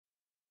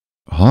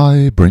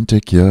Hi,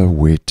 BrenTech here,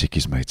 where tech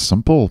is made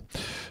simple.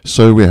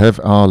 So we have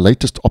our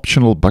latest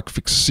optional bug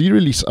fix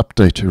C-release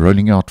update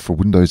rolling out for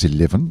Windows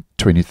 11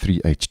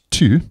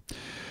 23H2.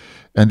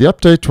 And the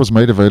update was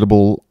made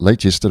available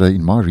late yesterday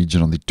in my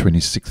region on the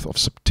 26th of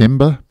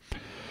September.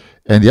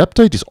 And the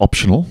update is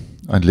optional.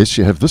 Unless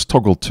you have this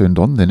toggle turned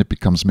on, then it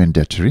becomes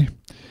mandatory.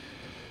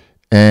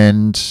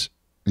 And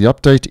the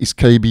update is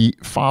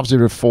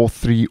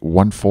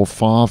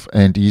KB5043145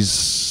 and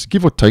is,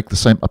 give or take, the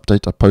same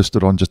update I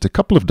posted on just a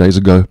couple of days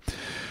ago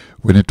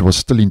when it was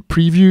still in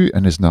preview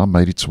and has now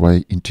made its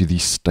way into the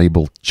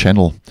stable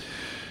channel.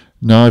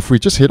 Now, if we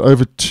just head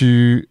over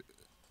to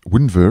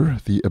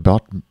WinVer, the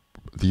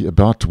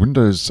About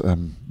Windows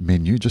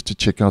menu, just to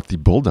check out the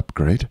build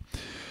upgrade.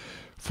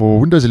 For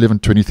Windows 11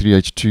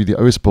 23H2, the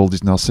OS build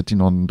is now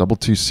sitting on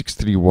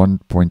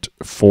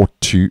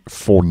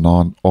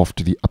 22631.4249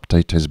 after the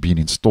update has been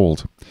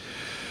installed.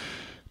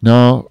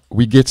 Now,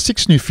 we get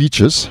 6 new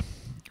features,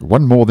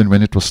 one more than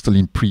when it was still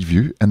in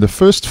preview, and the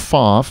first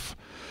 5,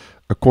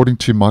 according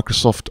to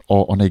Microsoft,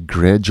 are on a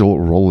gradual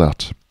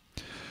rollout.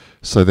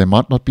 So they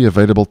might not be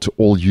available to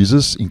all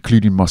users,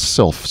 including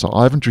myself. So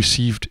I haven't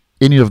received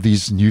any of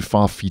these new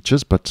 5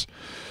 features, but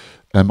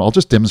I'll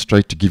just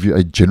demonstrate to give you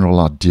a general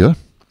idea.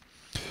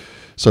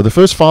 So the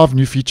first 5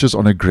 new features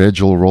on a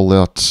gradual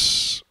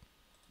rollout,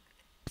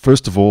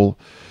 first of all,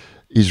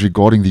 is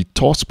regarding the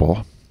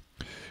taskbar,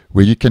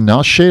 where you can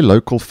now share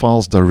local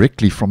files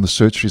directly from the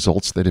search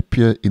results that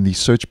appear in the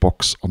search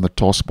box on the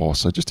taskbar.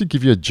 So just to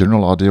give you a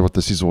general idea what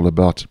this is all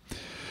about,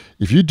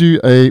 if you do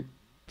a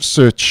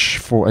search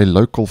for a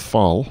local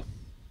file,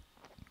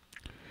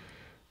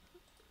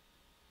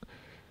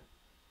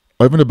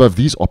 over and above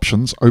these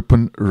options,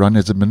 open, run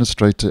as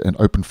administrator, and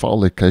open file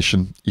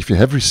location, if you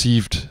have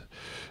received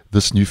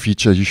this new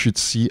feature, you should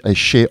see a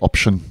share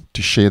option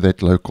to share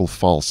that local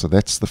file. So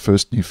that's the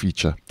first new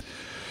feature.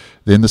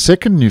 Then the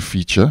second new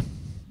feature,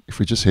 if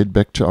we just head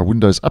back to our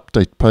Windows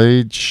Update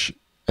page,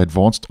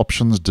 Advanced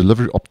Options,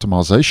 Delivery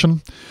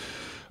Optimization,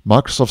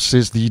 Microsoft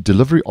says the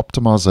Delivery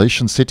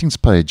Optimization settings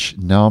page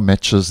now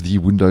matches the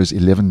Windows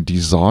 11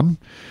 design,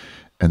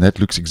 and that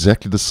looks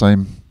exactly the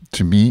same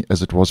to me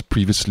as it was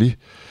previously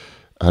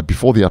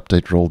before the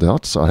update rolled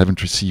out, so I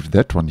haven't received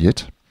that one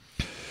yet.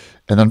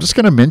 And I'm just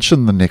going to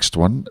mention the next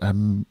one.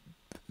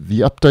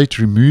 The update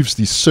removes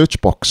the search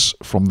box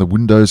from the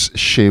Windows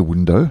Share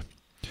window.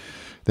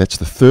 That's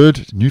the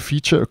third new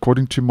feature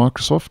according to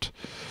Microsoft.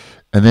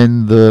 And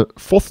then the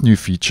fourth new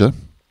feature,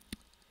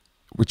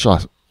 which I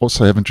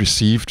also haven't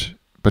received,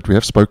 but we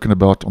have spoken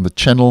about on the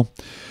channel,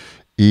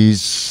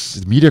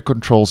 is media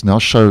controls now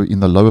show in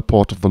the lower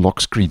part of the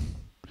lock screen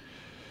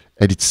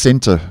at its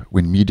center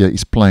when media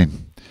is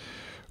playing,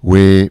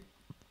 where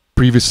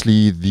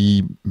previously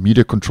the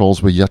media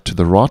controls were yet to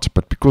the right,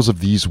 but because of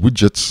these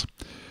widgets,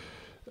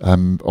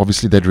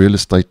 obviously that real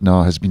estate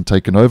now has been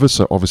taken over,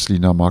 so obviously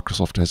now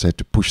Microsoft has had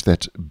to push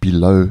that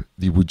below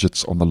the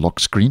widgets on the lock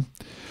screen.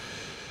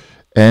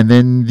 And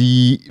then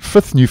the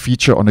fifth new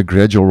feature on a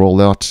gradual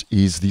rollout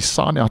is the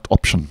sign out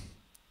option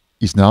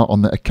is now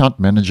on the account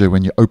manager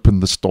when you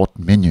open the start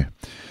menu.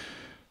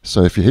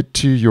 So if you head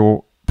to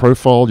your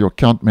profile, your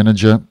account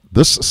manager,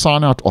 this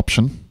sign out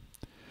option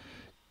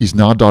is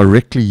now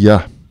directly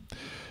here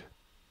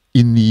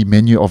in the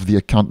menu of the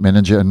account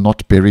manager and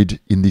not buried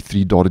in the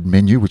 3-dotted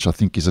menu, which I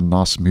think is a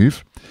nice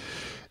move.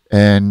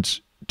 And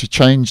to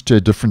change to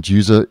a different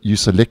user, you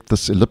select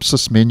this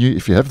ellipsis menu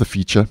if you have the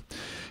feature,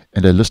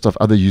 and a list of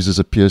other users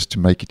appears to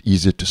make it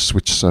easier to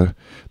switch. So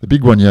the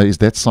big one here is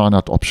that sign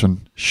out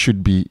option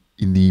should be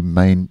in the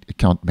main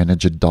account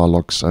manager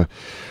dialog. So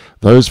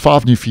those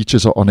 5 new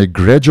features are on a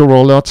gradual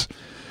rollout.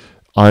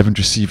 I haven't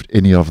received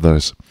any of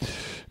those.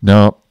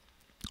 Now,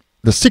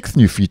 the 6th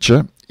new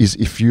feature is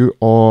if you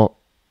are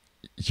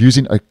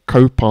using a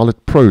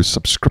Copilot Pro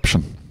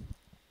subscription,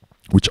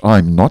 which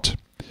I'm not.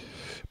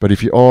 But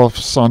if you are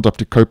signed up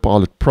to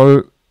Copilot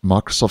Pro,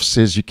 Microsoft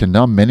says you can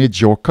now manage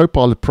your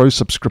Copilot Pro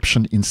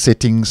subscription in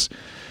settings.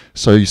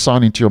 So you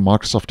sign into your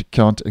Microsoft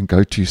account and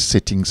go to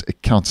settings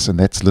accounts, and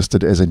that's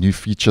listed as a new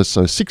feature.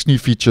 So 6 new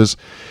features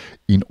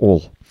in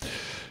all.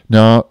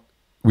 Now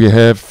we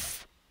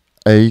have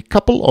we've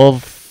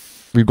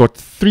got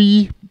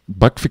 3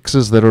 bug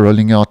fixes that are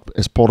rolling out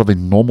as part of a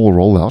normal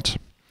rollout.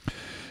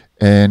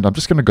 And I'm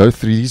just going to go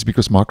through these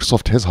because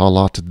Microsoft has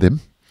highlighted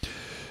them.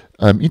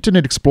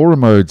 Internet Explorer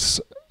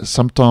modes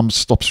sometimes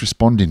stops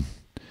responding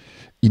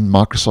in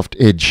Microsoft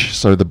Edge.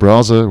 So the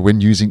browser, when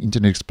using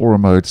Internet Explorer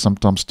mode,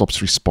 sometimes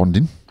stops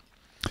responding.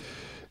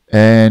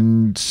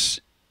 And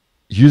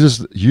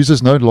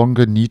users no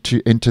longer need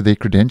to enter their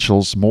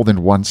credentials more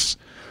than once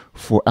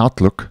for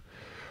Outlook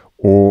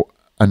or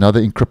another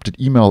encrypted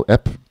email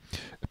app.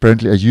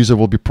 Apparently, a user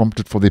will be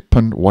prompted for their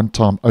PIN one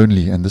time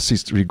only, and this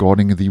is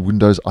regarding the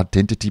Windows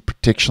identity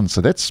protection. So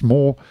that's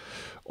more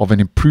of an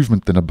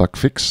improvement than a bug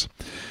fix.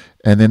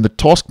 And then the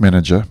Task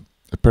Manager,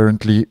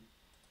 apparently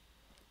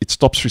it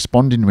stops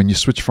responding when you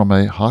switch from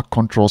a high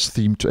contrast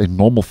theme to a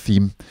normal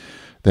theme.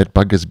 That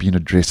bug has been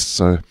addressed.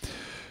 So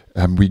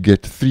we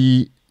get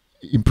 3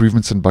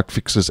 improvements and bug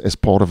fixes as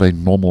part of a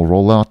normal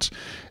rollout.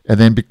 And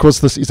then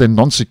because this is a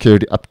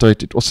non-security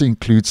update, it also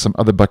includes some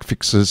other bug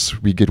fixes.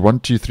 We get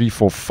 1, 2, 3,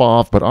 4,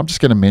 5, but I'm just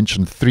going to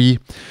mention 3.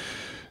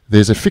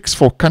 There's a fix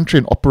for country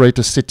and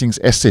operator settings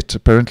asset.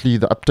 Apparently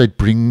the update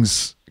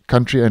brings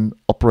country and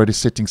operator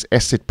settings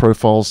asset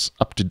profiles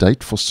up to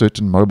date for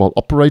certain mobile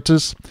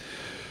operators.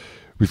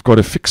 We've got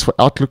a fix for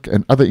Outlook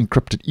and other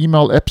encrypted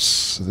email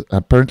apps.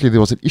 Apparently there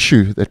was an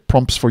issue that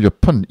prompts for your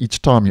PIN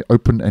each time you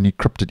open an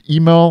encrypted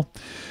email.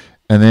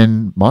 And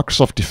then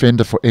Microsoft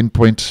Defender for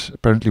Endpoint.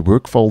 Apparently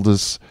work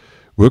folders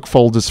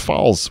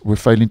files were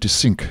failing to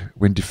sync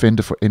when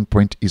Defender for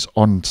Endpoint is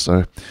on.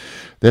 So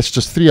that's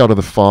just 3 out of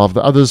the 5.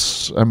 The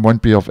others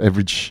won't be of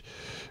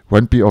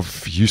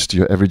use to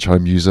your average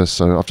home user.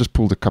 So I've just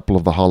pulled a couple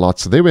of the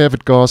highlights. So there we have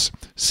it, guys.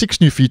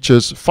 6 new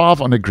features, 5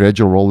 on a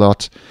gradual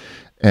rollout,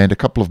 and a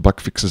couple of bug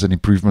fixes and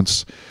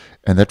improvements.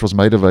 And that was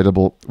made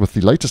available with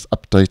the latest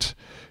update,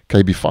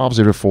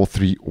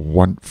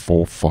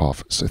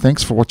 KB5043145. So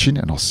thanks for watching,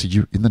 and I'll see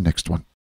you in the next one.